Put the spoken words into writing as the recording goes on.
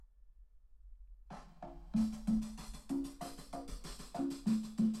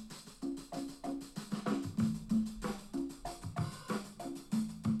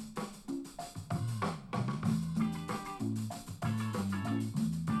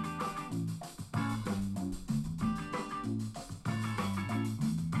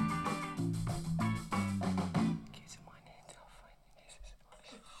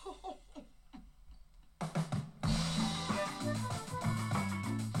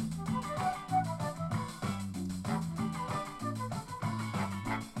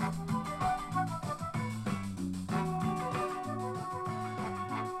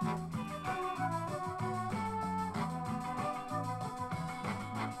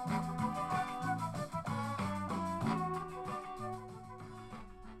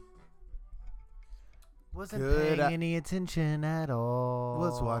Wasn't Good. paying any attention at all.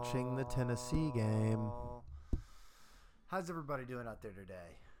 Was watching the Tennessee game. How's everybody doing out there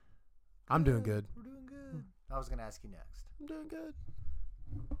today? I'm doing good. We're doing good. I was going to ask you next. I'm doing good.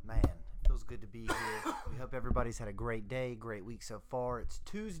 Man, it feels good to be here. We hope everybody's had a great day, great week so far. It's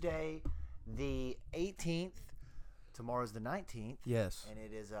Tuesday, the 18th. Tomorrow's the 19th. Yes. And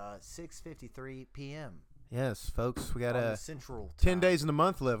it is 6:53 p.m. Yes, folks. We got on the Central 10 time. days in the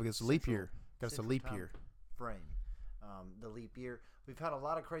month left. It's a leap Central- year. Got us a Central leap time year. frame. The leap year. We've had a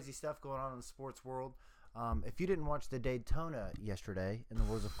lot of crazy stuff going on in the sports world. If you didn't watch the Daytona yesterday, in the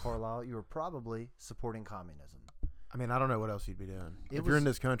words of Carlisle, you were probably supporting communism. I mean, I don't know what else you'd be doing. It If you're in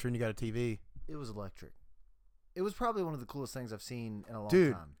was- this country and you got a TV. It was electric. It was probably one of the coolest things I've seen in a long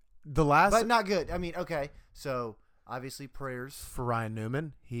Dude, time. The last But not good. I mean, okay. So, obviously, prayers. for Ryan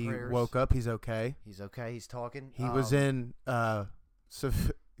Newman, he Prayers. woke up. He's okay. He's okay. He's talking. He was in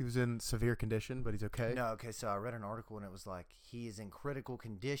he was in severe condition, but he's okay. No, okay. So, I read an article, and it was like, he is in critical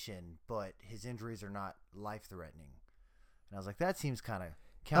condition, but his injuries are not life-threatening. And I was like, that seems kind of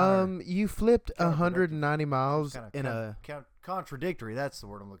counter. You flipped counterproductive. 190 miles Kinda in a. contradictory. That's the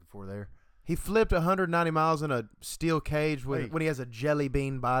word I'm looking for there. He flipped 190 miles in a steel cage when Wait. he has a jelly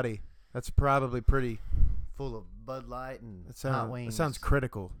bean body. That's probably pretty. Full of Bud Light and That hot wings. sounds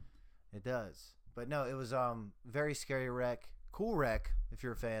critical. It does. But no, it was very scary wreck. Cool wreck, if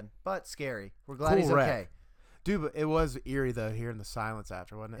you're a fan, but scary. We're glad Cool he's wreck. okay. Dude, but it was eerie though, hearing the silence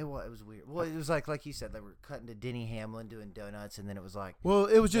after, wasn't it? It was weird. Well, it was like you said, they were cutting to Denny Hamlin doing donuts, and then it was like Well,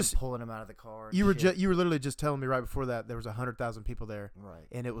 it was them just pulling him out of the car. And you were shit. you were literally just telling me right before that there was 100,000 people there, right.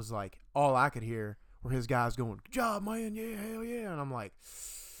 and it was like all I could hear were his guys going, "Good job, man! Yeah, hell yeah!" And I'm like,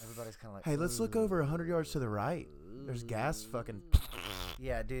 Everybody's kind of like, "Hey, let's look over 100 yards to the right. There's gas fucking."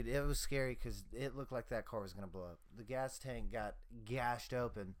 Yeah, dude, it was scary because it looked like that car was gonna blow up. The gas tank got gashed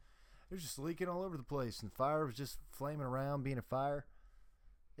open. It was just leaking all over the place, and fire was just flaming around, being a fire.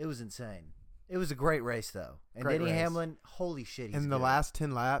 It was insane. It was a great race, though. And Great Denny race. Hamlin, holy shit, he's In the good. last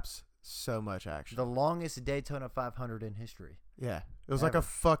 10 laps, so much action. The longest Daytona 500 in history. Yeah, it was like Ever. a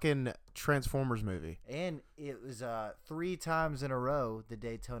fucking Transformers movie. And it was 3 times in a row the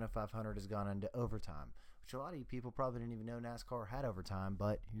Daytona 500 has gone into overtime, which a lot of you people probably didn't even know NASCAR had overtime,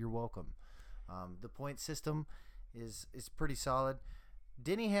 but you're welcome. The point system is pretty solid.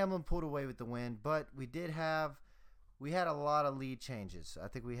 Denny Hamlin pulled away with the win, but we had a lot of lead changes. I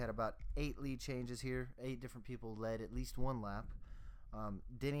think we had about 8 lead changes here. 8 different people led at least one lap.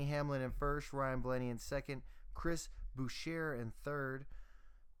 Denny Hamlin in first, Ryan Blaney in second, Chris Boucher in third.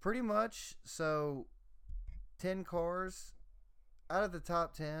 Pretty much, so 10 cars out of the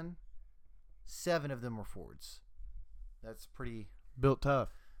top 10, 7 of them were Fords. That's pretty. Built tough.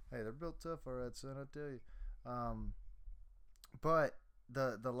 Hey, they're built tough, all right, son, I tell you. But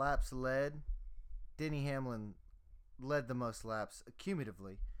the laps led, Denny Hamlin led the most laps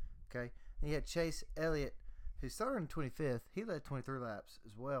cumulatively. Okay, and you had Chase Elliott, who started in 25th. He led 23 laps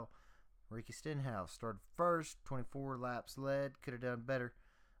as well. Ricky Stenhouse started first, 24 laps led. Could have done better,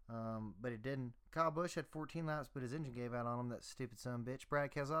 but he didn't. Kyle Busch had 14 laps, but his engine gave out on him. That stupid son of a bitch.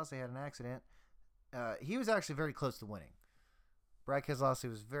 Brad Keselowski had an accident. He was actually very close to winning. Brad Keselowski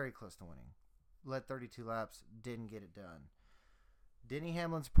was very close to winning. Led 32 laps, didn't get it done. Denny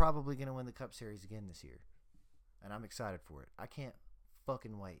Hamlin's probably going to win the Cup Series again this year, and I'm excited for it. I can't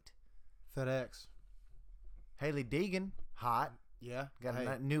fucking wait. FedEx. Haley Deegan, hot. Yeah. Got Hey,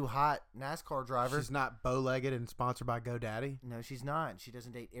 a new hot NASCAR driver. she's not bow-legged and sponsored by GoDaddy. No, she's not. She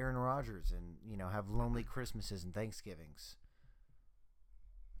doesn't date Aaron Rodgers and, have lonely Christmases and Thanksgivings.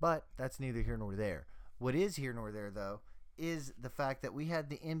 But that's neither here nor there. What is here nor there, though, is the fact that we had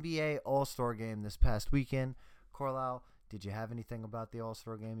the NBA All-Star Game this past weekend. Carlisle, did you have anything about the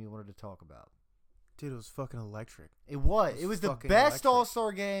All-Star Game you wanted to talk about? Dude, it was fucking electric. It was. It was the fucking best electric.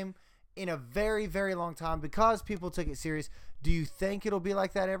 All-Star Game in a very, very long time because people took it serious. Do you think it'll be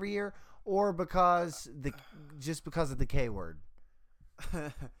like that every year, or just because of the K word?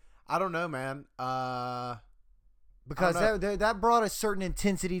 I don't know, man. Because I don't that brought a certain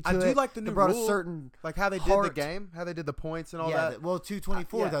intensity to I it. do like the new It brought rule, a certain like how they did heart. the game, how they did the points and all yeah. that. Well,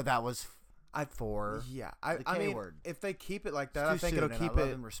 224 Yeah. though that was for Yeah, the I K mean, word. if they keep it like It's that, too I think soon, it'll and keep I love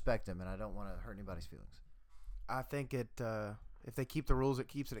it. and respect them, and I don't want to hurt anybody's feelings. I think it. If they keep the rules, it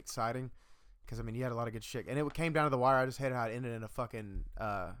keeps it exciting. because I mean you had a lot of good shit, and it came down to the wire. I just hated how it ended in a fucking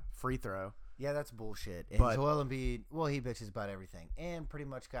free throw. Yeah, that's bullshit. And But- Joel Embiid, well, he bitches about everything, and pretty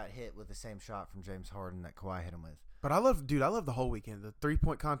much got hit with the same shot from James Harden that Kawhi hit him with. But I love the whole weekend. The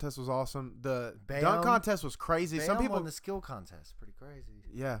 3-point contest was awesome. The Bam- dunk contest was crazy. Bam Some people won the skill contest, pretty crazy.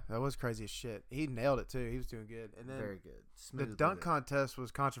 Yeah, that was crazy as shit. He nailed it too. He was doing good. And then Very good. the Smooth dunk with it. contest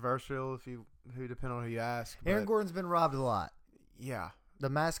was controversial. Who depend on who you ask. Aaron but Gordon's been robbed a lot. yeah, The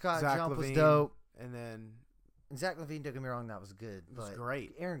mascot Zach jump LaVine, was dope. and then And Zach LaVine, don't get me wrong, that was good. it was But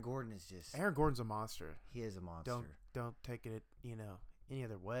great. Aaron Gordon is just Aaron Gordon's a monster. he is a monster. Don't take it any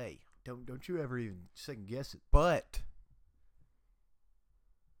other way. Don't you ever even second guess it. But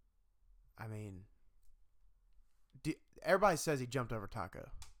I mean, everybody says he jumped over Taco.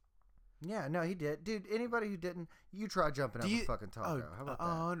 Yeah, no, he did. Dude, anybody who didn't, you try jumping over fucking Taco. How about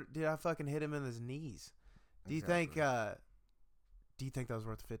that? Dude, I fucking hit him in his knees. Do you think that was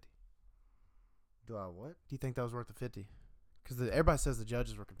worth the 50? Do I what? Do you think that was worth the 50? Because everybody says the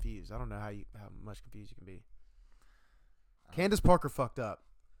judges were confused. I don't know how much confused you can be. Candace Parker fucked up.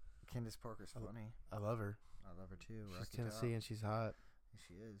 Candace Parker's funny. I love her. I love her too. She's Rocky Tennessee Top. and she's hot.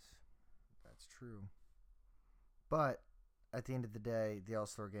 She is. That's true. But at the end of the day, the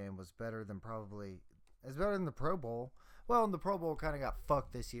All-Star game was better than the Pro Bowl. Well, and the Pro Bowl kind of got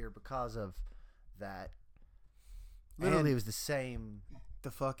fucked this year because of that. Literally, it was the same.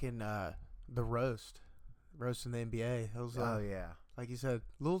 The fucking the roast in the NBA. It was, Oh yeah. like you said,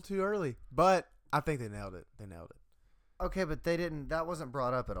 a little too early, but I think they nailed it. Okay, but they didn't. That wasn't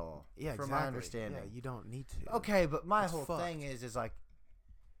brought up at all. Yeah, from exactly. my understanding. Yeah, you don't need to. Okay, but my That's whole fucked. thing is like,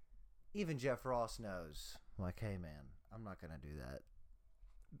 even Jeff Ross knows. Like, hey man, I'm not gonna do that.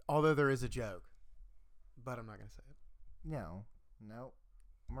 Although there is a joke, but I'm not gonna say it. No,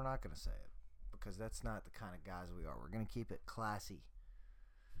 we're not gonna say it because that's not the kind of guys we are. We're gonna keep it classy.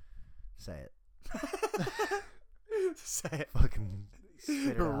 Say it. Say it. Fucking spit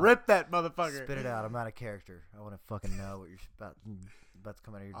it out. Rip that motherfucker. Spit it out. I'm out of character. I want to fucking know what you're about to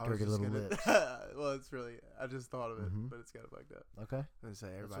come out of your I was dirty just little gonna- lips. Well, it's really. I just thought of it, Mhm. but it's kind of fucked up. Okay, I'm gonna say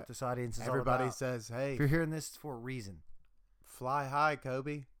that's everybody. what this audience is all Everybody about. says, "Hey, If you're hearing this, it's for a reason. fly high,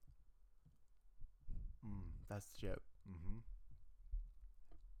 Kobe." That's the joke. Mm-hmm.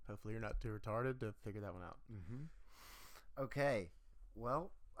 Hopefully, you're not too retarded to figure that one out. Mm-hmm. Okay.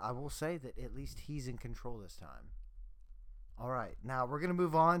 Well, I will say that at least he's in control this time. All right. Now we're going to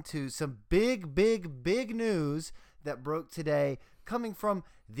move on to some big news that broke today coming from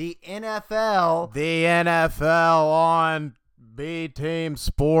the NFL. The NFL on B Team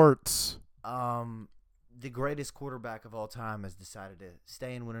Sports. The greatest quarterback of all time has decided to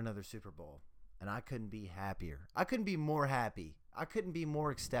stay and win another Super Bowl. And I couldn't be happier. I couldn't be more happy. I couldn't be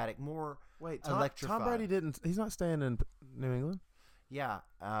more ecstatic, more Wait, electrified. Tom Brady didn't. He's not staying in New England. Yeah,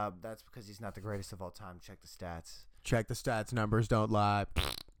 that's because he's not the greatest of all time. Check the stats. Check the stats. Numbers don't lie.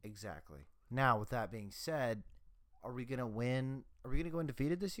 Exactly. Now, with that being said, are we going to win? Are we going to go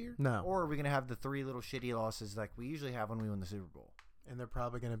undefeated this year? No. Or are we going to have the 3 little shitty losses like we usually have when we win the Super Bowl? And they're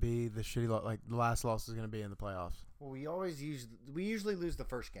probably going to be the shitty. Like the last loss is going to be in the playoffs. Well, we usually lose the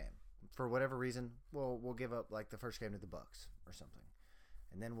first game. For whatever reason, we'll give up like the first game to the Bucks or something.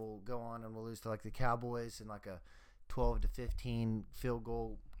 And then we'll go on and we'll lose to like the Cowboys in like a 12-15 field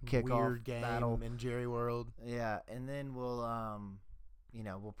goal kickoff Weird game battle. in Jerry World. Yeah, and then we'll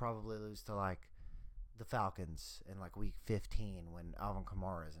we'll probably lose to like the Falcons in like week 15 when Alvin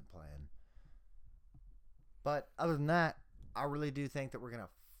Kamara isn't playing. But other than that, I really do think that we're gonna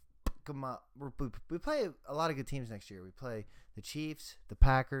come up. We play a lot of good teams next year. We play the Chiefs, the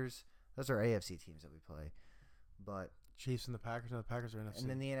Packers. Those are AFC teams that we play. But Chiefs and the Packers. No, the Packers are NFC. and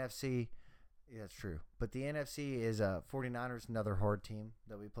then the NFC, yeah, that's true. But the NFC is 49ers, another hard team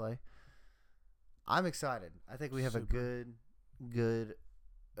that we play. I'm excited. I think we have a good.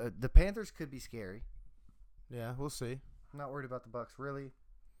 The Panthers could be scary. Yeah, we'll see. I'm not worried about the Bucks, really.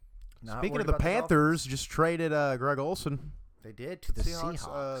 Not Speaking worried of the about Panthers, just traded Greg Olson. Dolphins. They did to the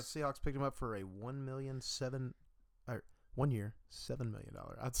Seahawks. Seahawks picked him up for a $1 year, $7 million.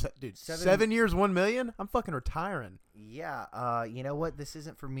 I'd say, dude, 7 years, $1 million. I'm fucking retiring. Yeah. You know what? This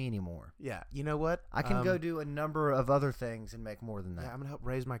isn't for me anymore. Yeah. You know what? I can go do a number of other things and make more than that. Yeah, I'm gonna help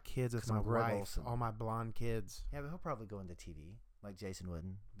raise my kids. That's 'Cause my I'm Greg wife. Olson. All my blonde kids. Yeah, but he'll probably go into TV like Jason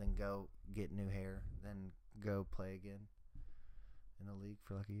Wooden, then go get new hair, then go play again in the league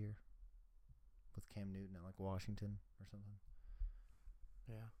for like a year with Cam Newton at like Washington or something.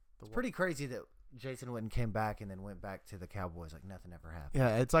 Yeah. It's pretty crazy that Jason Witten came back and then went back to the Cowboys like nothing ever happened.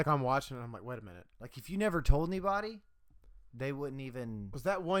 Yeah, it's like I'm watching and I'm like, wait a minute. Like if you never told anybody, they wouldn't even. Was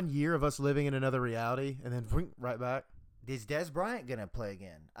that 1 year of us living in another reality and then right back? Is Des Bryant gonna play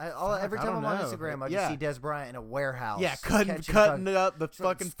again? Fuck, Every I time don't I'm on know. Instagram, I Yeah. just see Des Bryant in a warehouse. Yeah, catching cutting fuck- up the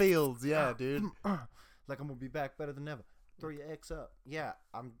fucking fields. Yeah, dude. Like I'm gonna be back better than ever. Throw your X up. Yeah,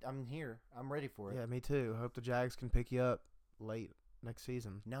 I'm here. I'm ready for it. Yeah, me too. Hope the Jags can pick you up late next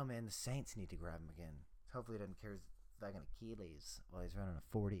season. No, man, the Saints need to grab him again. Hopefully, he doesn't carry his fucking Achilles while he's running a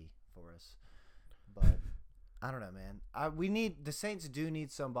 40 for us. But I don't know, man. The Saints do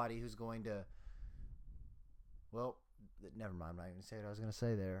need somebody who's going to. Well, never mind. I'm not going to say what I was going to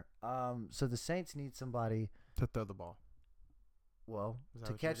say there. So the Saints need somebody. To throw the ball. Well, Is that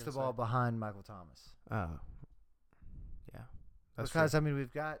to what you were catch the gonna ball say? behind Michael Thomas. Oh. Yeah. That's Because true. I mean,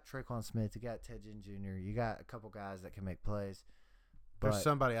 we've got Traquan Smith, you got Ted Ginn Jr., you got a couple guys that can make plays. There's But,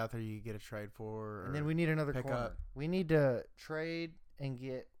 somebody out there you could get a trade for. and then we need another pick corner. up. We need to trade and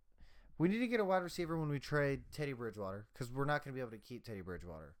get. We need to get a wide receiver when we trade Teddy Bridgewater because we're not going to be able to keep Teddy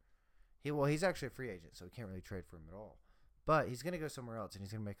Bridgewater. He's actually a free agent, so we can't really trade for him at all. But he's going to go somewhere else, and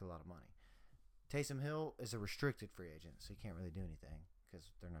he's going to make a lot of money. Taysom Hill is a restricted free agent, so he can't really do anything because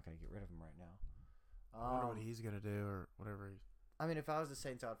they're not going to get rid of him right now. I wonder what he's gonna do or whatever. I mean, if I was the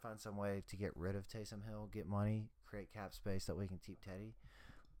Saints, I'd find some way to get rid of Taysom Hill, get money, create cap space that we can keep Teddy.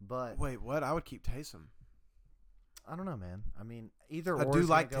 But Wait, what? I would keep Taysom. I don't know, man. I mean, either I or do is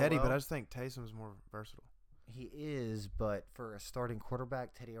like gonna go Teddy, but well. I just think Taysom's more versatile. He is, but for a starting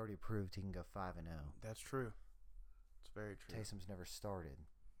quarterback, Teddy already proved he can go 5-0. That's true. It's very true. Taysom's never started,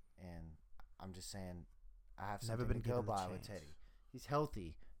 and I'm just saying, I have Never something been to go given the by with chance. Teddy. He's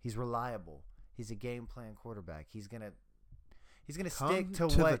healthy. He's reliable. He's a game plan quarterback. He's gonna stick to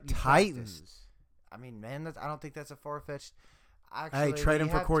what the you Titans. practice. I mean, man, I don't think that's a far-fetched. Hey, Actually, trade we him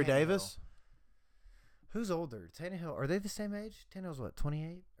for have Corey Tannehill. Davis. Who's older, Tannehill? Are they the same age? Tannehill's what,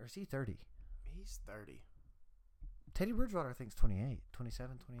 28, or is he 30? He's 30. Teddy Bridgewater, I think, is 28,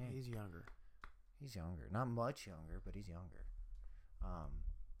 27, 28. He's younger. He's younger. Not much younger, but he's younger.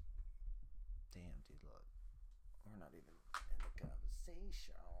 Damn, dude, look. We're not even in the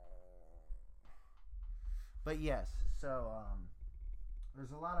conversation. But yes, so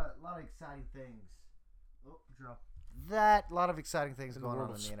there's a lot of exciting things. Oh, drop that. A lot of exciting things In the going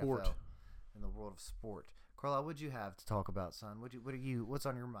world on of in the sport. NFL. In the world of sport. Carlisle, what'd you have to talk about, son? What's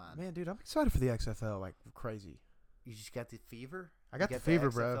on your mind? Man, dude, I'm excited for the XFL like crazy. You just got the fever? I got You the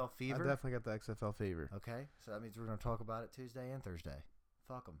fever, XFL bro. fever? I definitely got the XFL fever. Okay, so that means we're going to talk about it Tuesday and Thursday.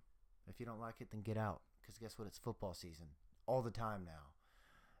 Fuck them. If you don't like it, then get out. Because guess what? It's football season all the time now.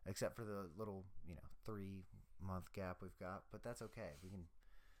 Except for the little, 3-month gap we've got. But that's okay.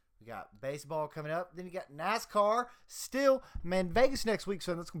 We got baseball coming up. Then you got NASCAR. Still, man, Vegas next week,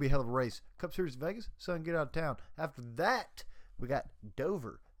 son. That's going to be a hell of a race. Cup Series Vegas, son, get out of town. After that, we got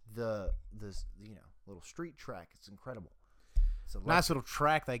Dover, the little street track. It's incredible. It's a Nice little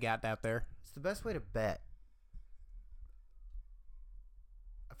track they got out there. It's the best way to bet.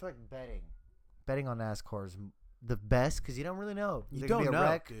 I feel like betting on NASCAR is the best because you don't really know. You There don't could be a know,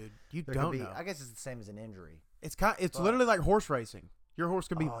 wreck. dude. You There could don't be, know. I guess it's the same as an injury. It's But- literally like horse racing. Your horse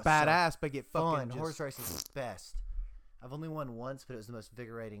could be Oh, it's badass, but get Fun. fucking just, Horse racing is the best. I've only won once, but it was the most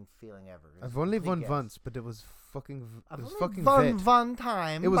invigorating feeling ever. It was I've a only complete won guess. once, but it was fucking. I've It was only fucking won vet. one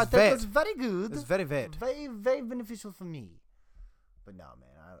time, It was but vet. it was very good. It was very vet. Very, very beneficial for me. But no,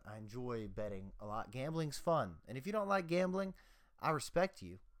 man, I enjoy betting a lot. Gambling's fun. And if you don't like gambling, I respect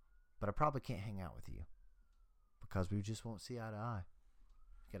you, but I probably can't hang out with you because we just won't see eye to eye.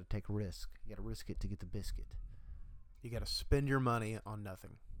 You got to take a risk. You got to risk it to get the biscuit. You got to spend your money on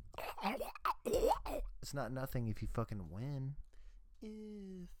nothing. It's not nothing if you fucking win.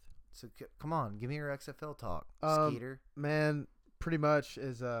 So come on, give me your XFL talk, Skeeter. Man, pretty much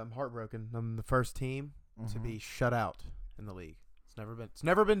is heartbroken. I'm the first team to Mhm. be shut out in the league. It's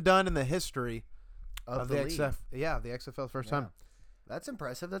never been done in the history of the the XF. league. Yeah, the XFL first Yeah. time. That's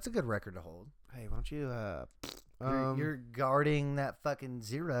impressive. That's a good record to hold. Hey, why don't you? You're guarding that fucking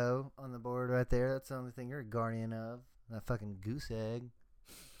 0 on the board right there. That's the only thing you're a guardian of. That fucking goose egg.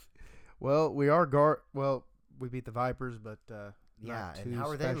 Well, we are Well, we beat the Vipers, but Yeah, not and too how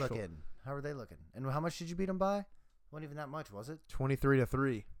are they special. looking? How are they looking? And how much did you beat them by? Wasn't even that much, was it?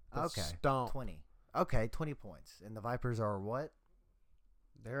 23-3. Okay, Stomp. 20. Okay, 20 points. And the Vipers are what?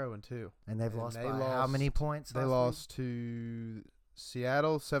 They're 0-2. And they've And lost they by how lost- many points? They last week? lost to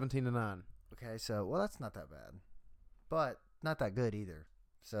Seattle 17-9. Okay, so that's not that bad, but not that good either.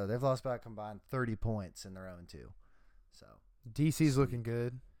 So they've lost by a combined 30 points in their own 2. So DC's Sweet. looking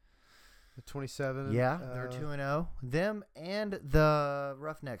good. The 27. yeah, they're 2-0. Them and the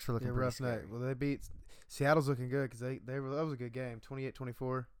Roughnecks are looking Yeah, pretty Roughneck. scary. Well, they beat Seattle's looking good because that was a good game.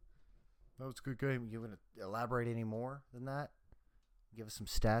 28-24. That was a good game. You want to elaborate any more than that? Give us some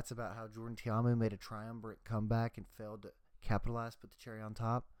stats about how Jordan Tiamu made a triumvirate comeback and failed to capitalize, put the cherry on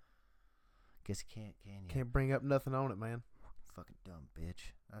top. Guess you can't, can you? Can't bring up nothing on it, man. Fucking dumb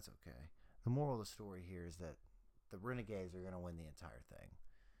bitch. That's okay. The moral of the story here is that the Renegades are going to win the entire thing.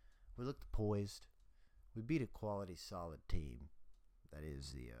 We looked poised. We beat a quality, solid team. That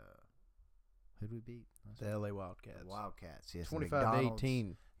is the who'd we beat? The LA Wildcats. The Wildcats. Yes,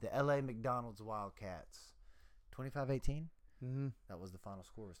 25-18. The LA McDonald's Wildcats. 25-18? Mm-hmm. That was the final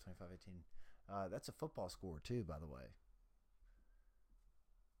score, was 25-18. That's a football score too, by the way.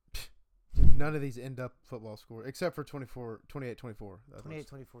 None of these end up football score except for 28-24. 28-24 is a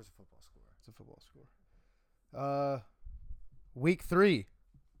football score. It's a football score. Week 3.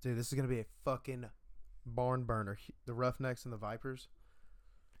 Dude, this is going to be a fucking barn burner. The Roughnecks and the Vipers.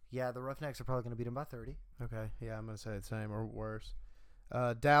 Yeah, the Roughnecks are probably going to beat them by 30. Okay, yeah, I'm going to say the same or worse.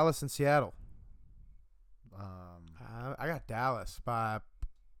 Dallas and Seattle. I got Dallas by...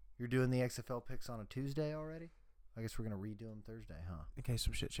 You're doing the XFL picks on a Tuesday already? I guess we're going to redo them Thursday, huh? In case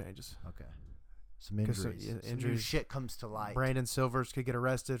some shit changes. Okay. Some injuries. Some new shit comes to light. Brandon Silvers could get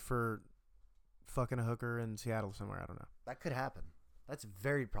arrested for fucking a hooker in Seattle somewhere. I don't know. That could happen. That's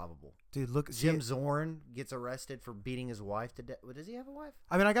very probable. Dude, look. Jim Zorn gets arrested for beating his wife to death. Does he have a wife?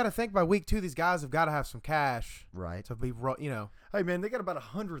 I mean, I got to think by week 2, these guys have got to have some cash. Right. To be, you know. Hey, man, they got about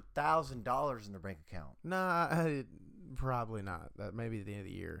 $100,000 in their bank account. Nah, probably not. That may be at the end of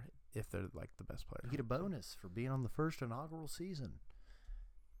the year if they're like the best player. You get a bonus for being on the first inaugural season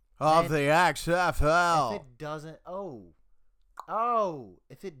of the XFL. If it doesn't,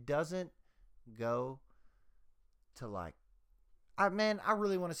 if it doesn't go to like, I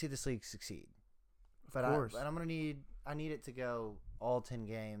really want to see this league succeed. But of course. I need it to go all 10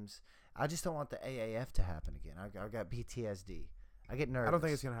 games. I just don't want the AAF to happen again. I got PTSD. I get nervous. I don't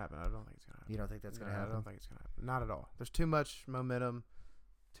think it's gonna happen. You don't think that's gonna happen? I don't think it's gonna happen. Not at all. There's too much momentum.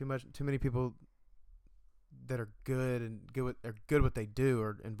 Too many people that are good and good what they do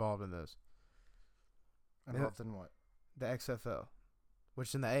are involved in this. Involved in what? The XFL,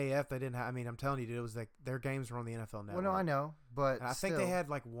 which in the AAF they didn't have. I mean, I'm telling you, dude, it was like their games were on the NFL Network. Well, no, I know, but and I think they had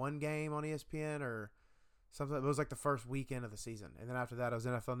like one game on ESPN or something. It was like the first weekend of the season, and then after that, it was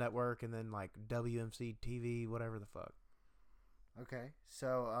NFL Network, and then like WMC TV, whatever the fuck. Okay,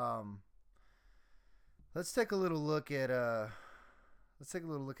 so let's take a little look at some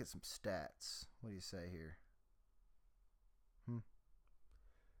stats. What do you say here? How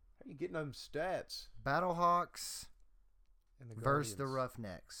are you getting them stats? Battlehawks versus the Guardians.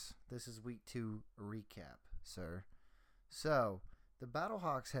 Roughnecks. This is week 2 recap, sir. So, the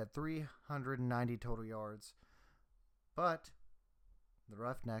Battlehawks had 390 total yards, but the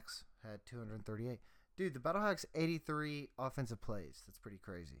Roughnecks had 238. Dude, the Battlehawks 83 offensive plays. That's pretty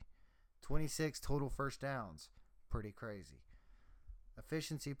crazy. 26 total first downs. Pretty crazy.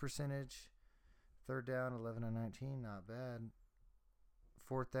 Efficiency percentage, third down, 11 of 19, not bad.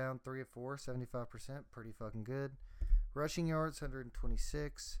 Fourth down, 3 of 4, 75%, pretty fucking good. Rushing yards,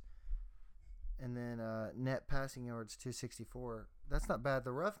 126. And then net passing yards, 264. That's not bad.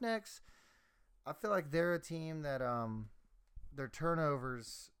 The Roughnecks, I feel like they're a team that their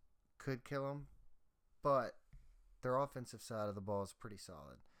turnovers could kill them, but their offensive side of the ball is pretty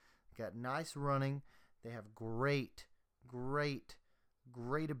solid. Got nice running. They have great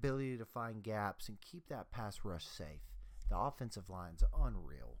ability to find gaps and keep that pass rush safe. The offensive line's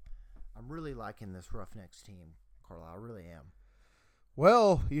unreal. I'm really liking this Roughnecks team, Carlisle. I really am.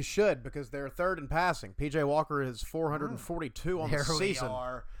 Well, you should, because they're third in passing. PJ Walker is 442 on the season.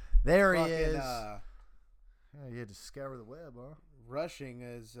 There he is. Yeah, you had to scour the web, huh? Rushing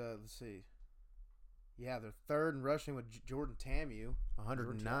is, let's see. Yeah, they're third in rushing with Jordan Tamu,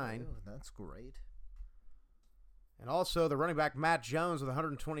 109. That's great. And also, the running back, Matt Jones, with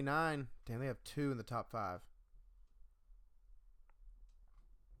 129. Damn, they have 2 in the top 5.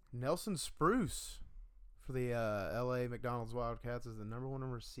 Nelson Spruce for the L.A. McDonald's Wildcats is the number 1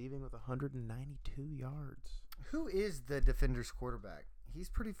 in receiving with 192 yards. Who is the Defenders quarterback? He's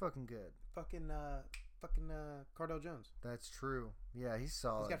pretty fucking good. Fucking Cardell Jones. That's true. Yeah, he's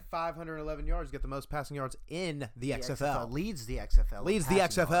solid. He's got 511 yards. He's got the most passing yards in the XFL. Leads the XFL. Leads the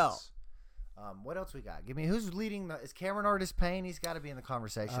XFL. Yards. What else we got? Give me who's leading is Cameron Artis Payne? He's got to be in the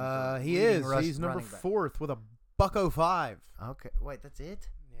conversation. He is. He's number 4th with a $105. Okay, wait, that's it.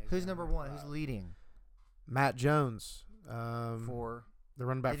 Yeah, who's number 1? Who's leading? Matt Jones. For the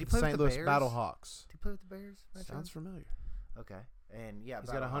running back for the St. Louis Battlehawks. Did he play with the Bears? Sounds familiar. Okay, and yeah,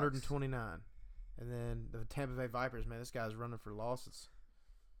 he's got 129. And then the Tampa Bay Vipers, man, this guy's running for losses.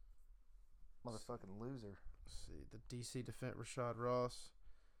 Motherfucking loser. Let's see, the DC defense, Rashad Ross.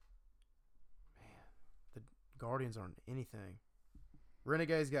 Man, the Guardians aren't anything.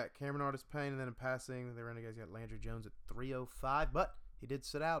 Renegades got Cameron Artis-Payne, and then in passing, the Renegades got Landry Jones at 305, but he did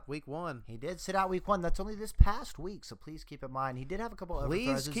sit out week 1. He did sit out week 1. That's only this past week, so please keep in mind. He did have a couple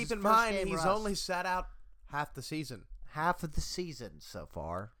Please keep in mind he's only sat out half the season. Half of the season so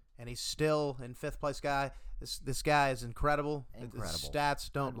far. And he's still in 5th place guy. This guy is incredible. Incredible. His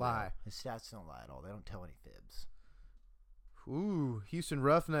stats don't lie. His stats don't lie at all. They don't tell any fibs. Ooh, Houston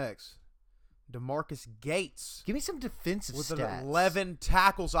Roughnecks. DeMarcus Gates. Give me some defensive with stats. 11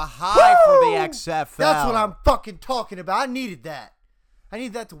 tackles, a high for the XFL. That's what I'm fucking talking about. I needed that. I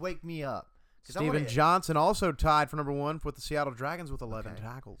need that to wake me up. Steven Johnson also tied for number 1 with the Seattle Dragons with 11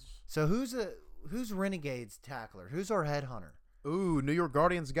 tackles. So who's Renegades tackler? Who's our headhunter? Ooh, New York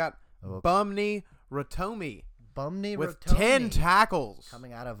Guardians got Bumney Ratomi. With 10 tackles.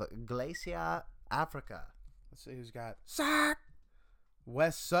 Coming out of Glacier, Africa. Let's see who's got sack.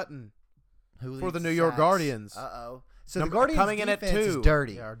 Wes Sutton Who for the leads New York sacks? Guardians. Uh-oh. So the Guardians coming in at 2. is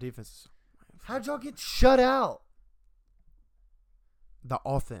dirty. Yeah, our defense is... How'd y'all get shut out? The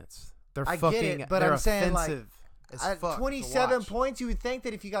offense. They're I fucking get it, but they're I'm saying, offensive as at fuck 27 points, you would think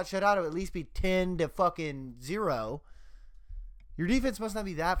that if you got shut out, it would at least be 10 to fucking 0. Your defense must not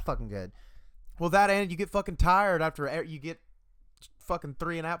be that fucking good. Well, that and you get fucking tired after you get fucking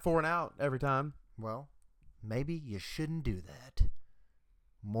 3 and out, 4 and out every time. Well, maybe you shouldn't do that.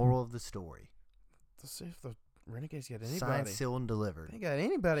 Moral of the story. Let's see if the Renegades got anybody. Signed, sealed, and delivered. They ain't got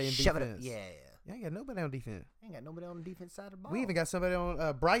anybody in Shove defense. it up. Yeah. You ain't got nobody on defense. Ain't got nobody on the defense side of the ball. We even got somebody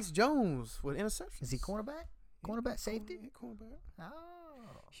on Bryce Jones with interceptions. Is he cornerback? Cornerback safety? Yeah, cornerback. Oh.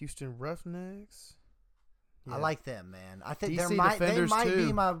 Houston Roughnecks. I like them, man. I think DC they might too.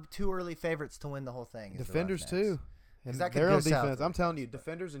 be my 2 early favorites to win the whole thing. Defenders too. And that could they're go on south. defense. I'm telling you,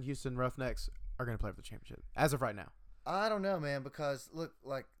 Defenders and Houston Roughnecks are going to play for the championship as of right now. I don't know, man, because look,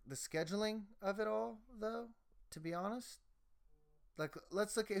 like the scheduling of it all, though, to be honest, like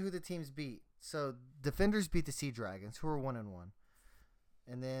let's look at who the teams beat. So Defenders beat the Sea Dragons, who are 1-1,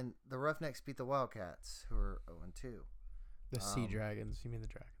 and then the Roughnecks beat the Wildcats, who are 0-2. The Sea Dragons. You mean the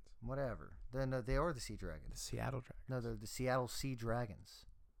Dragons? Whatever. Then they are the Sea Dragons. The Seattle Dragons. No, they're the Seattle Sea Dragons.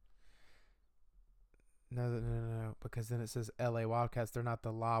 No, because then it says L.A. Wildcats. They're not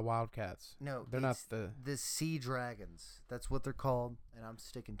the La Wildcats. No, they're not the Sea Dragons. That's what they're called, and I'm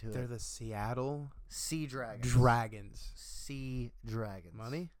sticking to it. They're the Seattle Sea Dragons. Dragons. Sea Dragons.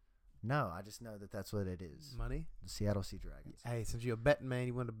 Money? No, I just know that that's what it is. Money? The Seattle Sea Dragons. Hey, since you're a betting man,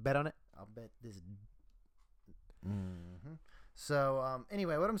 you want to bet on it? I'll bet this. Mm-hmm. So,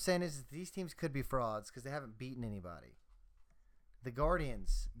 anyway, what I'm saying is these teams could be frauds because they haven't beaten anybody. The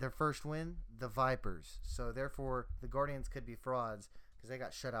Guardians, their first win, the Vipers. So, therefore, the Guardians could be frauds because they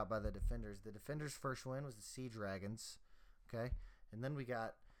got shut out by the Defenders. The Defenders' first win was the Sea Dragons. Okay? And then we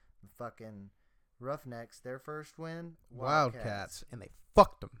got the fucking Roughnecks. Their first win, Wildcats. And they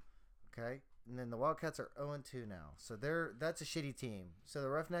fucked them. Okay? And then the Wildcats are 0-2 now. So that's a shitty team. So the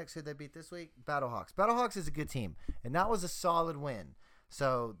Roughnecks, who they beat this week? Battlehawks. Battlehawks is a good team. And that was a solid win.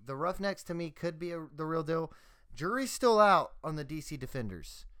 So the Roughnecks, to me, could be the real deal. Jury's still out on the DC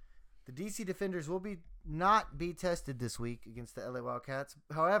Defenders. The DC Defenders will not be tested this week against the LA Wildcats.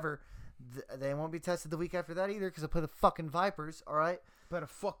 However, they won't be tested the week after that either because they play the fucking Vipers, all right? Play the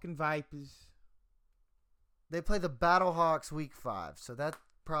fucking Vipers. They play the Battlehawks week 5. So that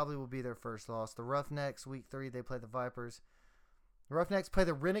probably will be their first loss. The Roughnecks week 3, they play the Vipers. The Roughnecks play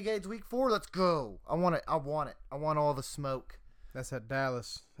the Renegades week 4. Let's go. I want it. I want all the smoke. That's at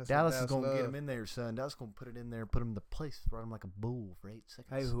Dallas. Dallas is going to get him in there, son. Dallas is going to put it in there, put him in the place, run him like a bull for 8 seconds.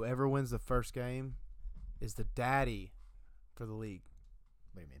 Hey, whoever wins the first game is the daddy for the league.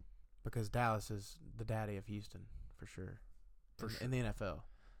 What do you mean? Because Dallas is the daddy of Houston, for sure. In the NFL.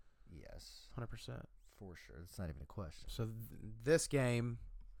 Yes. 100%. For sure. It's not even a question. So this game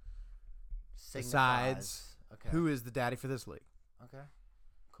Signifies. decides who is the daddy for this league. Okay.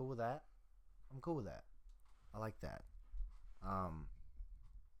 Cool with that. I'm cool with that. I like that.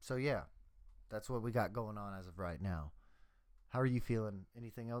 So yeah, that's what we got going on as of right now. How are you feeling?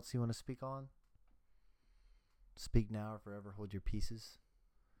 Anything else you want to speak on? Speak now or forever hold your pieces.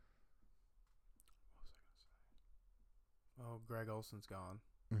 Oh, Greg Olson's gone.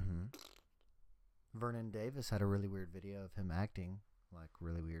 Mm-hmm. Vernon Davis had a really weird video of him acting, like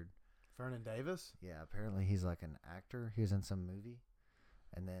really weird. Vernon Davis? Yeah, apparently he's like an actor. He was in some movie.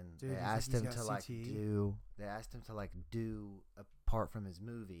 And then Dude, they asked him to CTE? do a part from his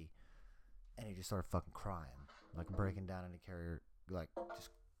movie, and he just started fucking crying, like breaking down into character, like just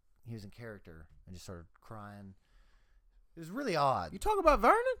he was in character and just started crying. It was really odd. You talk about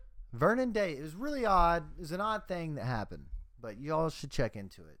Vernon? Vernon Day. It was really odd. It was an odd thing that happened, but y'all should check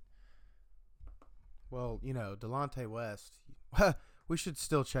into it. Well, Delonte West. We should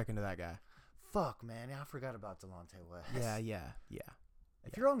still check into that guy. Fuck, man. I forgot about Delonte West. Yeah.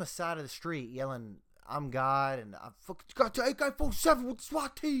 If you're on the side of the street yelling, I'm God, and I fucking got to AK-47 with the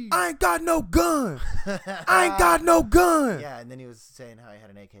SWAT team. I ain't got no gun. I ain't got no gun. Yeah, and then he was saying how he had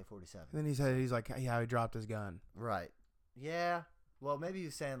an AK-47. And then he's like, yeah, he dropped his gun. Right. Yeah. Well, maybe he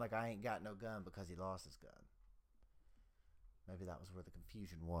was saying, like, I ain't got no gun because he lost his gun. Maybe that was where the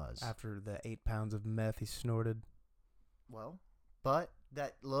confusion was. After the 8 pounds of meth he snorted. Well, but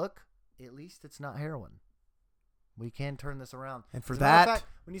look, at least it's not heroin. We can turn this around. And for As a matter of that,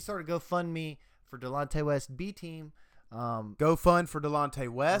 fact, when you started GoFundMe for Delonte West B Team, go fund for Delonte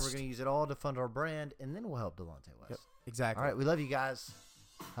West. we're going to use it all to fund our brand, and then we'll help Delonte West. Yep, exactly. All right, we love you guys.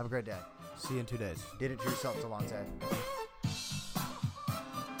 Have a great day. See you in 2 days. Did it to yourself, Delonte.